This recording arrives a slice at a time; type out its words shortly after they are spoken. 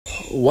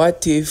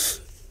What if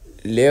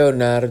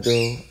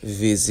Leonardo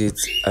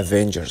visits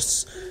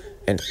Avengers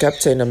and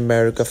Captain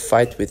America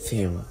fight with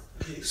him?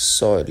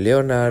 So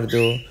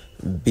Leonardo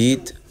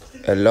beat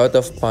a lot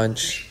of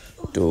punch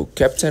to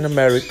Captain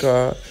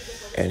America,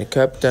 and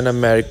Captain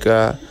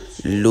America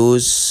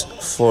lose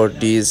for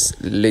this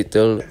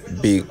little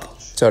big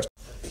turtle.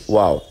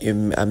 Wow,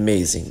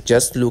 amazing.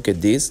 Just look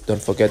at this.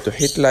 Don't forget to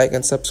hit like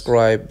and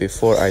subscribe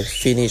before I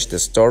finish the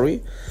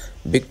story,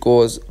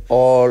 because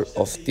all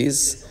of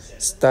this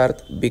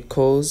start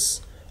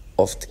because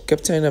of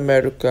Captain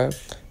America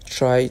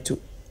try to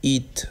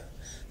eat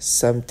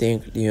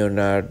something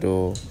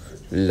Leonardo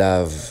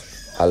love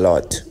a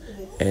lot,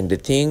 and the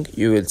thing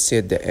you will see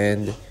at the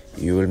end,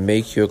 you will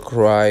make you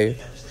cry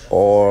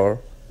or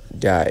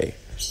die.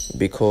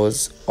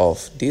 Because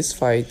of this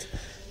fight,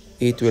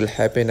 it will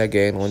happen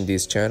again on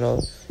this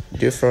channel,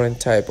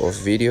 different type of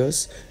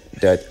videos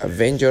that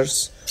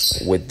Avengers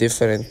with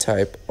different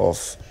type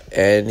of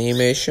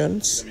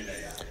animations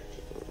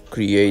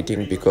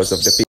creating because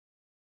of the